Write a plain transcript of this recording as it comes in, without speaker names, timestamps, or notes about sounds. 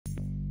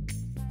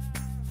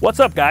What's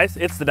up guys,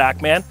 it's the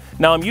Dock Man.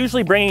 Now I'm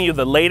usually bringing you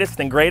the latest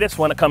and greatest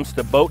when it comes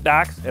to boat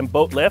docks and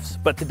boat lifts,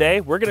 but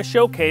today we're going to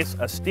showcase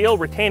a steel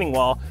retaining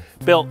wall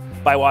built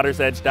by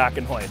Edge Dock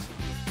and Hoist.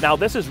 Now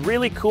this is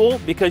really cool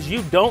because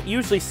you don't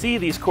usually see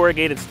these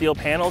corrugated steel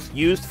panels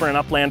used for an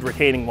upland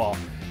retaining wall.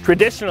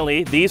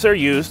 Traditionally, these are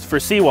used for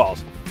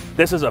seawalls.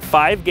 This is a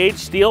 5-gauge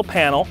steel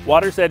panel.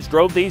 Edge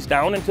drove these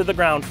down into the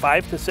ground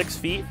 5 to 6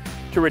 feet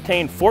to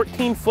retain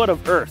 14 foot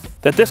of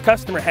earth that this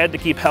customer had to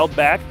keep held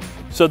back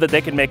so that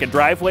they could make a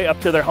driveway up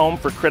to their home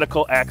for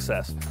critical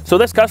access. So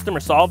this customer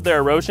solved their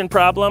erosion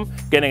problem,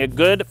 getting a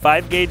good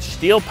 5-gauge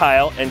steel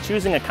pile and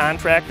choosing a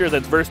contractor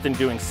that's versed in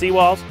doing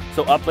seawalls,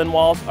 so upland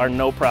walls are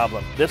no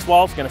problem. This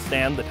wall's gonna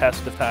stand the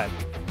test of time.